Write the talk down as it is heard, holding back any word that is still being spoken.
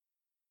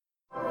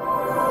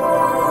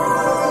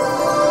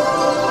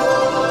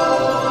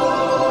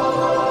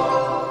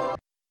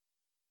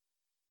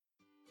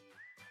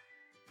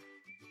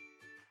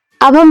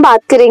अब हम बात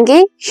करेंगे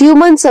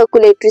ह्यूमन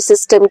सर्कुलेटरी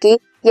सिस्टम की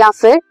या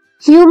फिर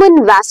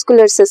ह्यूमन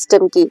वैस्कुलर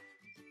सिस्टम की,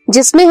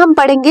 जिसमें हम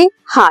पढ़ेंगे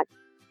हार्ट।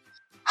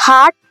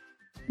 हार्ट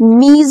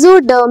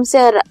मीजोडर्म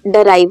से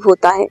डराइव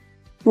होता है,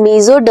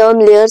 मीजोडर्म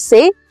लेयर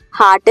से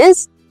हार्ट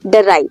इज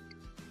डराइव।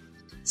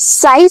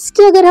 साइज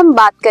की अगर हम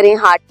बात करें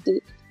हार्ट की,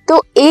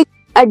 तो एक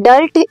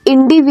अडल्ट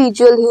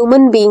इंडिविजुअल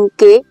ह्यूमन बीइंग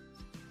के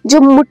जो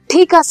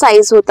मुट्ठी का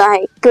साइज होता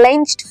है,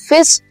 क्लेंच्ड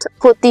फिस्ट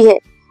होती है,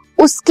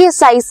 उसके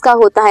साइज का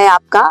होता है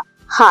आपका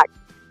हार्ट।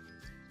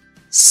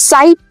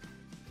 साइट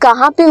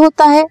कहां पे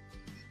होता है?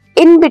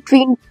 इन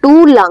बिटवीन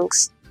टू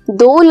लंग्स,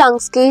 दो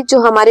लंग्स के जो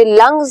हमारे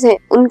लंग्स हैं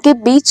उनके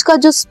बीच का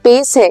जो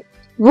स्पेस है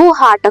वो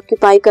हार्ट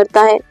ऑक्यूपाई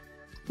करता है,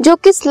 जो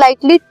कि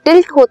स्लाइटली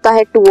टिल्ट होता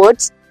है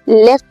टुवर्ड्स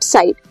लेफ्ट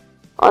साइड।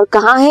 और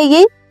कहां है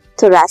ये?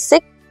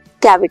 थोरैसिक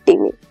कैविटी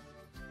में।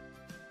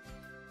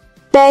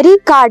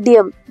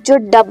 पेरिकार्डियम जो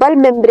डबल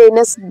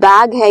मेम्ब्रेनस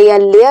बैग है या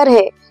लेयर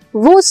है,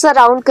 वो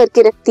सराउंड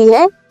करके रखती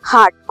है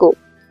हार्ट को,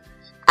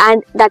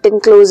 and that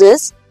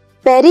encloses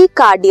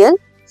pericardial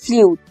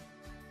fluid.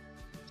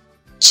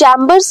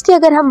 Chambers की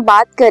अगर हम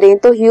बात करें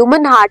तो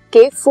ह्यूमन हार्ट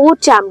के 4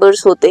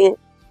 चैम्बर्स होते हैं,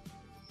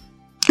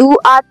 2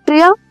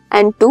 atria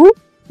and 2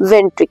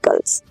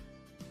 ventricles.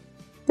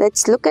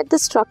 Let's look at the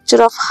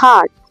structure of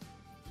heart.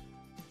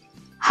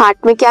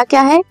 Heart में क्या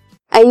क्या है?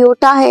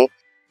 अयोटा है,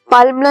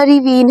 पल्मोनरी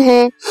वीन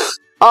है,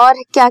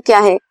 और क्या क्या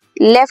है?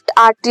 लेफ्ट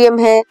आर्टरियम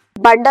है,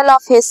 बंडल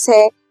ऑफ हिस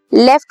है,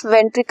 लेफ्ट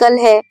वेंट्रिकल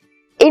है,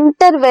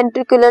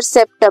 इंटरवेंट्रिकुलर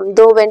सेप्टम,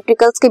 2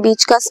 वेंट्रिकल्स के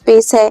बीच का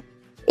स्पेस है,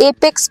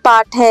 एपेक्स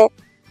पार्ट है,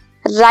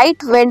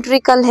 राइट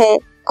वेंट्रिकल है,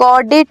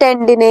 कॉर्डे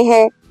टेंडिने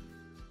है,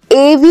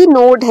 एवी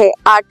नोड है,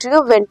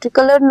 आर्टरियो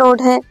वेंट्रिकुलर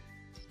नोड है,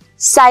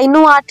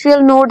 साइनो आर्टरियल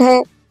नोड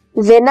है,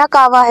 वेना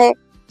कावा है।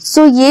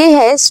 सो ये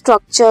है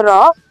structure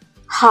of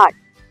heart,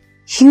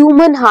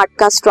 human heart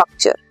का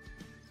स्ट्रक्चर।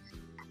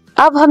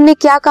 अब हमने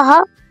क्या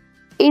कहा?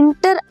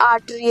 इंटर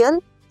आर्टरियल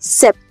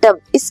सेप्टम,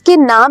 इसके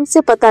नाम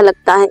से पता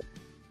लगता है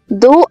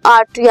 2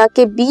 आर्टरिया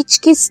के बीच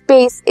की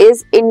space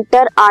is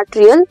inter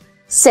arterial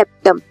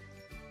septum.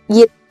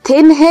 ये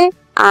थिन है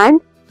एंड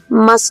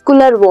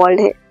मस्कुलर वॉल्ड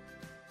है।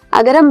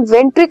 अगर हम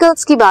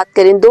वेंट्रिकल्स की बात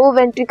करें, 2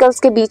 वेंट्रिकल्स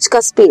के बीच का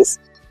स्पेस,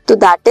 तो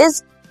दैट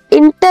इज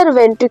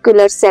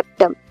इंटरवेंट्रिकुलर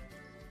सेप्टम,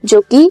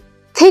 जो कि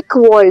थिक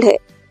वॉल्ड है।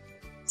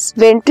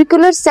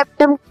 वेंट्रिकुलर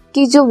सेप्टम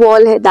की जो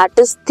वॉल है that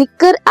is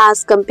thicker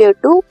as compared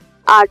to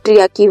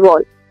atria की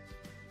वॉल।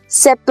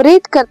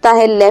 सेपरेट करता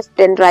है left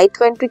and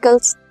right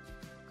ventricles.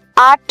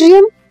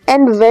 Atrium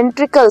and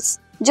ventricles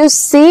जो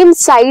सेम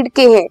साइड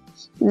के हैं,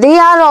 they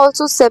are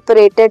also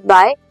separated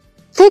by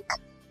thick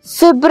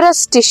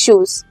fibrous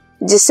tissues,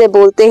 जिसे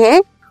बोलते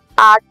हैं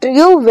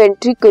आर्टरियो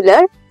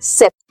वेंट्रिकुलर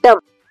सेप्टम।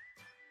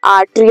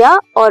 आर्टरिया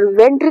और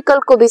वेंट्रिकल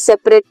को भी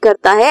सेपरेट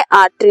करता है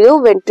आर्टरियो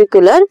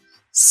ventricular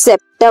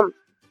septum.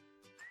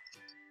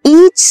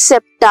 Each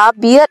septa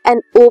bear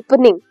an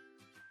opening,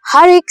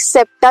 हर एक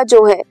सेप्टा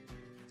जो है,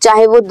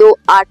 चाहे वो 2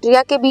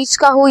 आर्टरिया के बीच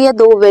का हो या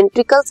 2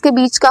 वेंट्रिकल्स के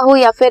बीच का हो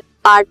या फिर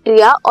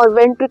आर्टरिया और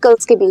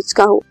वेंट्रिकल्स के बीच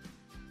का हो,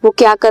 वो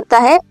क्या करता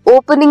है?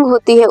 ओपनिंग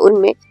होती है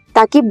उनमें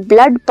ताकि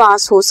ब्लड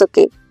पास हो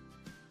सके।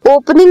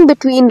 Opening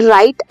between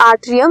right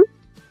atrium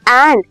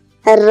and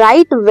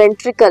right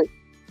ventricle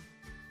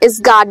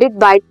is guarded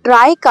by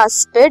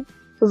tricuspid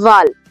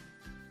valve.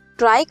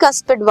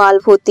 Tricuspid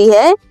valve होती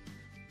है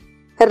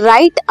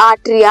right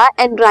atria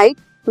and right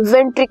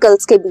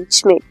ventricles के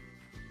बीच में,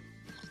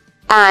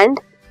 एंड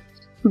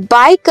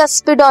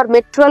बाइकस्पिड और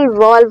मिट्रल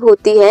वाल्व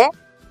होती है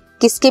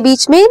किसके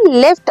बीच में?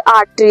 Left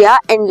atria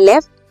and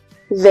left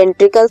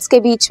ventricles के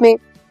बीच में।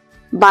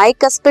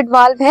 बाइकस्पिड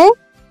वाल्व है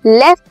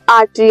left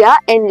atria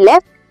and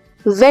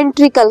left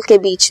ventricle के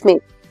बीच में।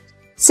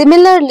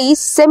 Similarly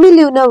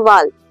semilunar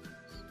valve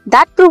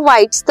that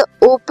provides the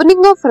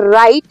opening of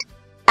right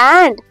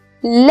and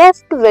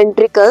left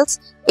ventricles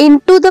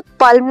into the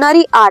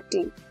pulmonary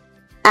artery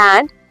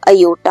and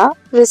aorta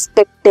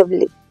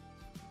respectively.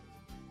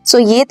 So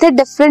ये थे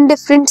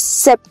different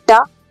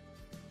septa,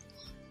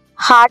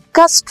 heart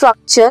का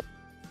स्ट्रक्चर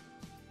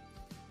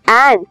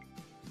एंड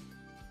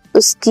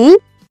उसकी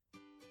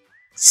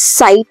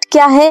site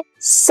क्या है,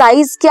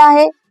 size क्या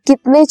है,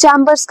 कितने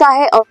चैम्बर्स का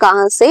है और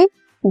कहां से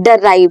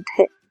डराइव्ड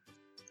है।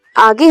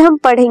 आगे हम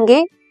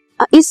पढ़ेंगे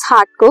इस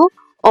हार्ट को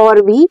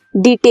और भी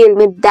डिटेल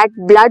में, दैट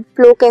ब्लड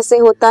फ्लो कैसे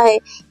होता है,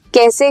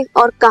 कैसे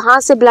और कहां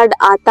से ब्लड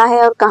आता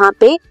है और कहां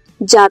पे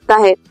जाता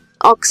है,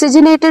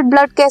 ऑक्सीजनेटेड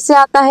ब्लड कैसे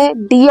आता है,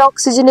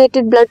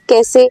 डीऑक्सीजनेटेड ब्लड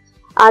कैसे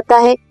आता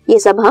है, ये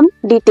सब हम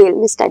डिटेल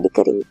में स्टडी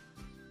करेंगे।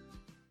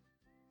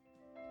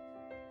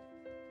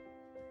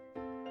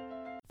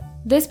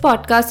 This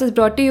podcast is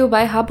brought to you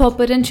by hub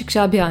hopper and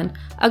Shiksha Abhiyan.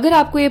 अगर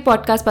आपको ये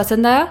पॉडकास्ट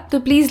पसंद आया तो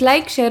प्लीज़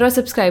लाइक, शेयर और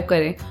सब्सक्राइब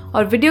करें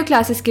और वीडियो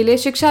क्लासेस के लिए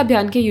शिक्षा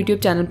अभियान के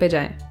YouTube चैनल पर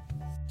जाएं।